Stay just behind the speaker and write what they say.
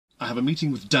have a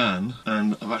meeting with Dan,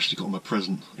 and I've actually got him a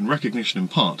present, in recognition in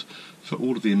part, for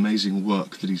all of the amazing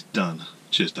work that he's done.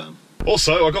 Cheers, Dan.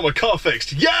 Also, I got my car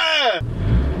fixed. Yeah!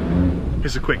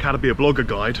 Here's a quick how to be a blogger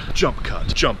guide. Jump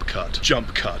cut, jump cut,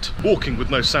 jump cut. Walking with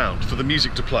no sound for the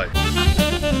music to play.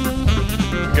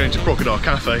 Going to Crocodile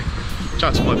Cafe.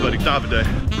 Chat to my buddy Davide.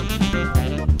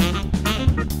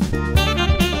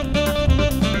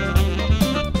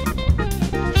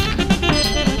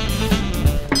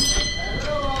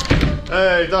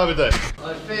 Hey, Davide.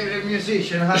 My favorite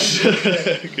musician, how you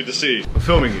doing? Good to see you. I'm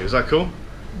filming you, is that cool?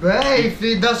 But hey, if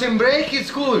it doesn't break,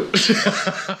 it's cool.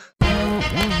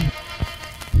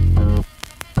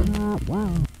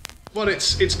 Well,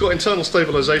 it's got internal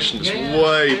stabilisation. It's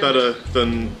way better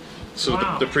than sort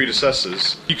of the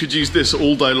predecessors. You could use this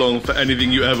all day long for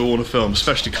anything you ever want to film,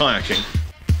 especially kayaking.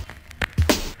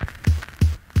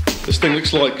 This thing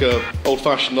looks like an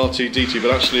old-fashioned R2-D2,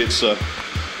 but actually it's a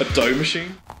dough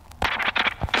machine.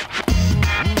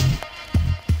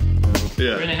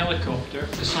 Yeah. We're in a helicopter.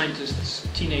 The scientists,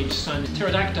 teenage scientists,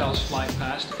 pterodactyls fly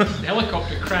past. The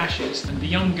helicopter crashes, and the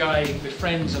young guy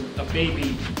befriends a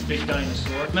baby big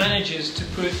dinosaur. Manages to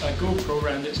put a GoPro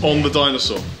around its on the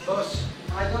dinosaur. Boss,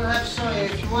 I don't have soy.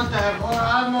 If you want to have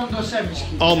almond or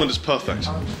semi-skid. Almond is perfect.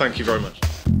 Thank you very much.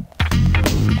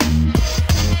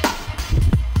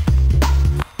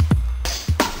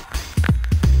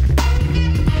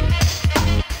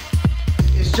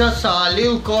 Just a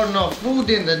little corner of food.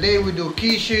 In the day we do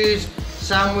quiches,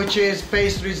 sandwiches,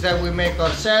 pastries that we make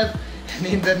ourselves, and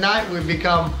in the night we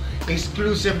become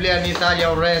exclusively an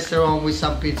Italian restaurant with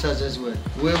some pizzas as well.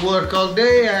 We work all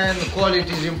day and quality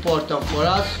is important for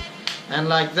us, and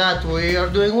like that we are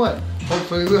doing well.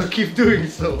 Hopefully we'll keep doing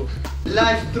so.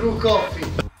 Life through coffee.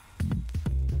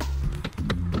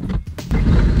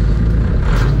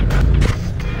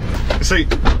 See,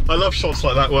 I love shots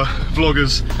like that where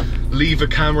vloggers leave a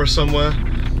camera somewhere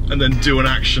and then do an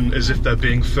action as if they're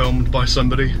being filmed by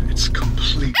somebody. It's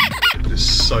complete but it's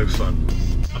so fun.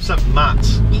 I've sent Matt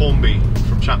Hornby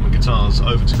from Chapman Guitars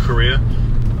over to Korea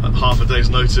at half a day's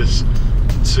notice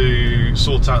to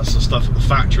sort out some stuff at the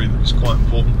factory that was quite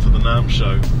important for the NAMM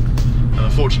show. And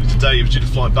unfortunately today he was due to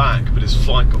fly back, but his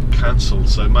flight got cancelled,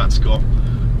 so Matt's got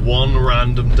one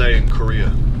random day in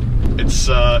Korea.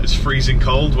 It's freezing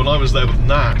cold. When I was there with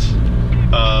Nat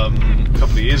a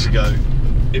couple of years ago,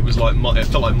 it was like, it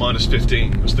felt like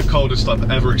 -15. It was the coldest I've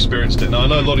ever experienced it. Now I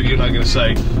know a lot of you are now going to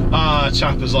say,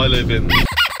 Chappers, I live in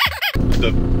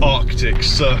the Arctic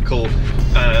Circle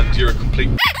and you're a complete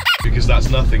because that's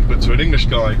nothing, but to an English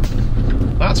guy,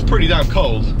 that's pretty damn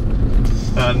cold.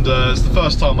 And it's the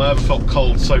first time I ever felt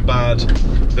cold so bad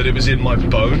that it was in my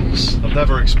bones. I've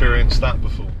never experienced that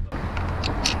before.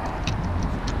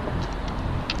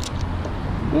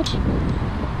 What?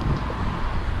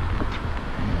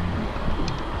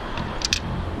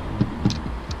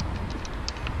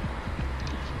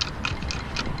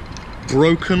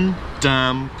 Broken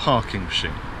damn parking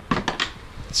machine.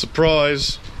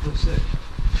 Surprise!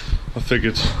 I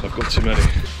figured I've got too many.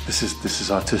 This is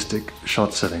artistic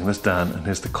shot setting. That's Dan, and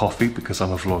here's the coffee because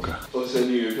I'm a vlogger. Also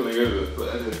knew you were coming over, but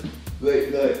I had a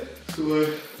late night, so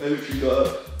I literally got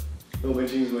up, got my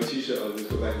jeans and my t-shirt on, and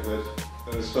got back in bed.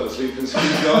 I just fell asleep and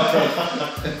screamed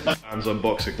off. Dan's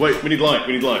unboxing. Wait, we need light,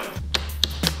 we need light.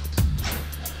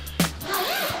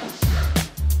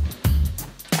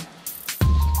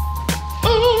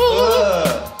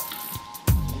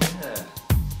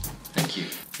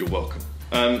 You're welcome.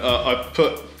 And I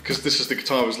put, because this is the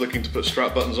guitar I was looking to put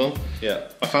strap buttons on. Yeah.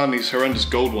 I found these horrendous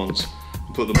gold ones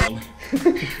and put them on.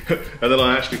 And then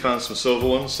I actually found some silver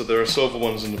ones, so there are silver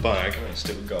ones in the bag. And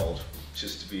still gold,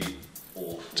 just to be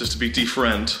awful. Just to be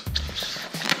different.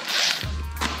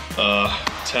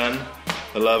 10,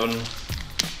 11,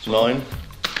 9.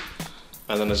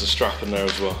 And then there's a strap in there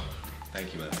as well.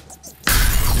 Thank you, man.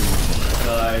 Can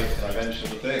I mention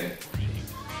the thing?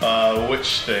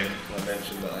 Which thing? I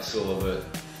mentioned that I saw that...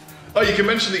 Oh, you can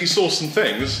mention that you saw some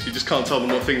things, you just can't tell them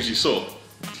what things you saw.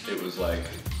 It was like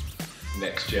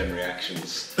next gen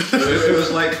reactions. it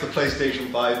was like the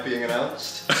PlayStation 5 being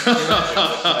announced. You know, it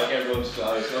was like everyone's,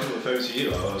 I was on the phone to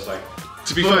you, I was like...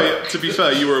 To be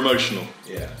fair, you were emotional.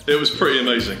 Yeah. It was pretty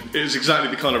amazing. It was exactly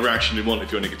the kind of reaction you want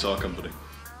if you're in a guitar company.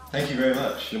 Thank you very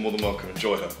much. You're more than welcome,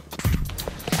 enjoy her.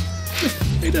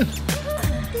 How you doing?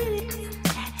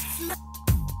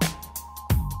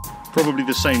 Probably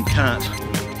the same cat.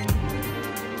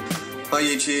 Hi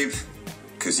YouTube,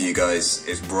 because you guys,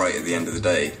 it's right at the end of the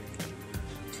day.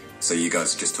 So you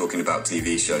guys are just talking about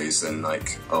TV shows and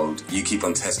like you keep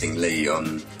on testing Lee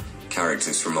on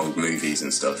characters from old movies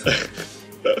and stuff.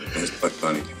 It's quite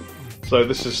funny. So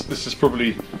this is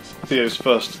probably Theo's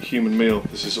first human meal.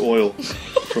 This is oil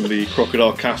from the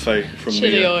Crocodile Cafe from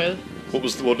chili oil.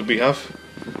 What did we have?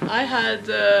 I had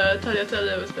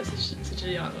tagliatelle with spicy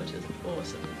Siciliano, which is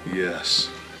awesome. Yes.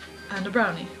 And a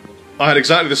brownie. I had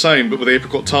exactly the same, but with the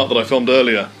apricot tart that I filmed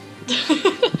earlier.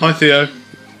 Hi Theo.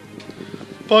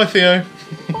 Bye Theo.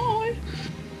 Bye.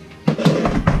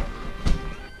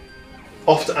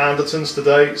 Off to Andertons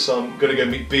today, so I'm going to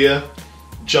go meet Bea,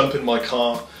 jump in my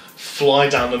car, fly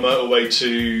down the motorway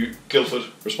to Guildford,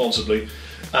 responsibly,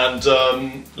 and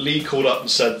Lee called up and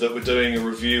said that we're doing a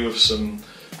review of some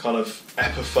kind of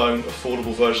Epiphone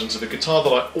affordable versions of a guitar that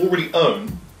I already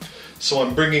own, so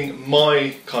I'm bringing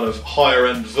my kind of higher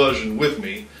end version with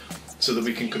me so that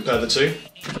we can compare the two.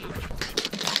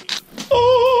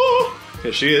 Oh!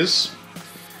 Here she is,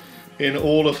 in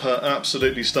all of her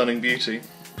absolutely stunning beauty.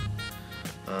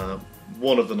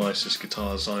 One of the nicest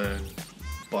guitars I own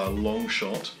by a long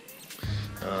shot.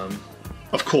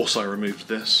 Of course I removed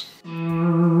this.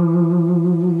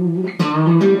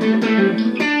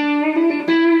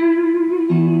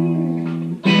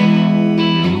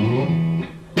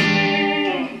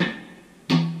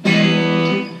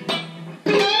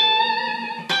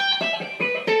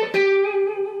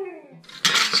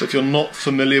 So if you're not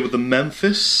familiar with the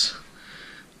Memphis,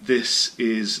 this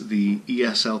is the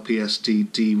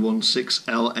ESLPSD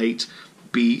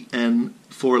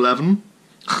D16L8BN411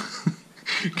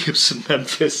 Gibson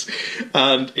Memphis,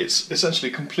 and it's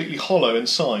essentially completely hollow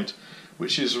inside,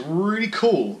 which is really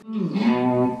cool.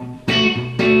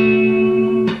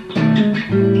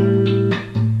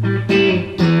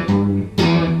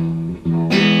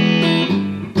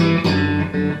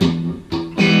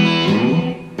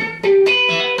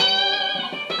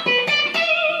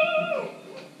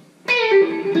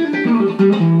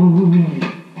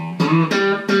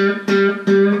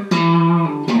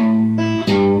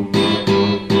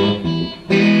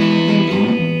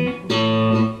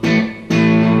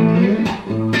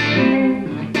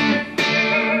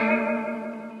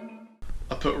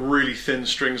 Put really thin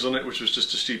strings on it, which was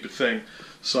just a stupid thing,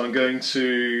 so I'm going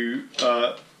to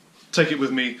take it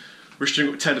with me, restring it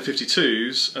with 10 to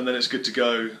 52s, and then it's good to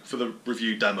go for the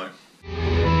review demo.